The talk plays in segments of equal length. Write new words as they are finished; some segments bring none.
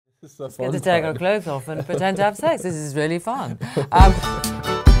This is a Let's fun get to take time. our clothes off and pretend to have sex. This is really fun.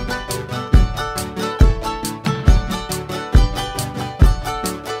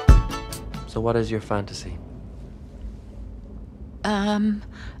 So what is your fantasy?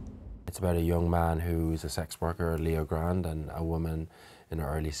 It's about a young man who's a sex worker, Leo Grande, and a woman in her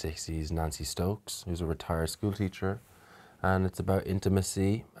early 60s, Nancy Stokes, who's a retired school teacher. And it's about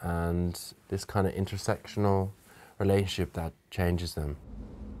intimacy and this kind of intersectional relationship that changes them.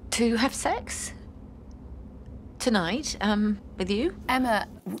 To have sex? Tonight, with you? Emma,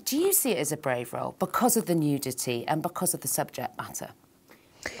 do you see it as a brave role because of the nudity and because of the subject matter?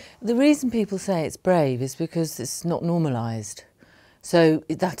 The reason people say it's brave is because it's not normalised. So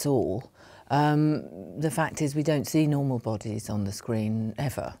that's all. The fact is we don't see normal bodies on the screen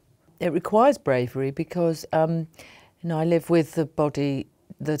ever. It requires bravery because you know, I live with the body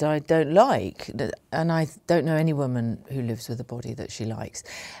that I don't like, and I don't know any woman who lives with a body that she likes.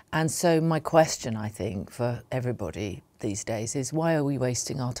 And so my question, I think, for everybody these days is why are we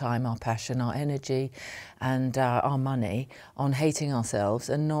wasting our time, our passion, our energy and our money on hating ourselves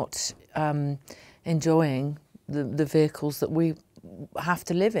and not enjoying the vehicles that we have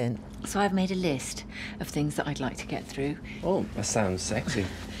to live in? So I've made a list of things that I'd like to get through. Oh, that sounds sexy.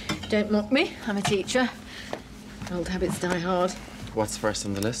 Don't mock me, I'm a teacher. Old habits die hard. What's first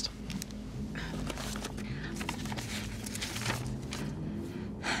on the list?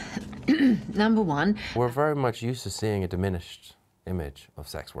 Number one. We're very much used to seeing a diminished image of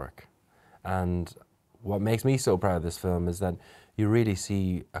sex work. And what makes me so proud of this film is that you really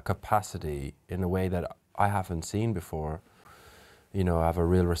see a capacity in a way that I haven't seen before. You know, I have a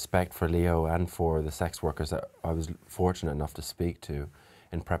real respect for Leo and for the sex workers that I was fortunate enough to speak to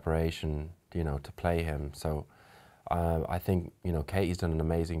in preparation, you know, to play him. So I think, you know, Katie's done an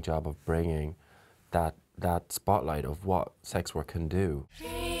amazing job of bringing that spotlight of what sex work can do.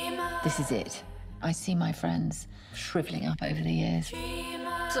 This is it. I see my friends shrivelling up over the years.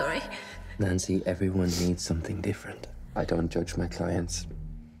 Sorry. Nancy, everyone needs something different. I don't judge my clients.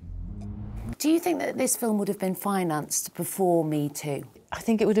 Do you think that this film would have been financed before Me Too? I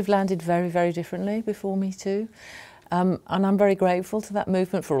think it would have landed very, very differently before Me Too. And I'm very grateful to that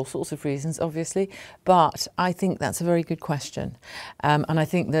movement for all sorts of reasons, obviously, but I think that's a very good question. And I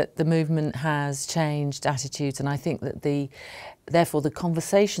think that the movement has changed attitudes, and I think that therefore the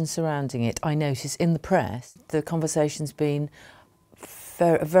conversation surrounding it, I notice in the press, the conversation's been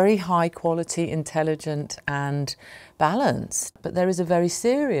very high quality, intelligent and balanced. But there is a very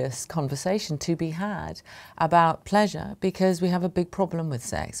serious conversation to be had about pleasure because we have a big problem with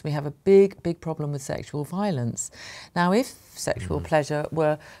sex. We have a big, big problem with sexual violence. Now, if sexual pleasure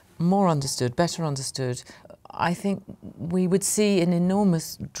were more understood, better understood, I think we would see an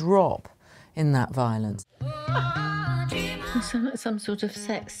enormous drop in that violence. You sound like some sort of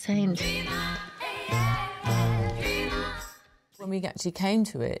sex saint. When we actually came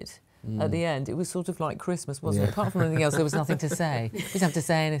to it, at the end, it was sort of like Christmas, wasn't it? Apart from anything else, there was nothing to say. We didn't have to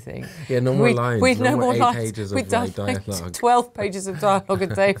say anything. Yeah, no more lines. We'd no more 8 lines. pages of We'd done like dialogue. 12 pages of dialogue a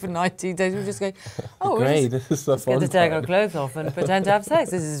day for 19 days. We just go, oh, great, this is so fun. Get to take our clothes off and pretend to have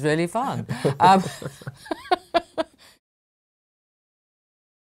sex. This is really fun.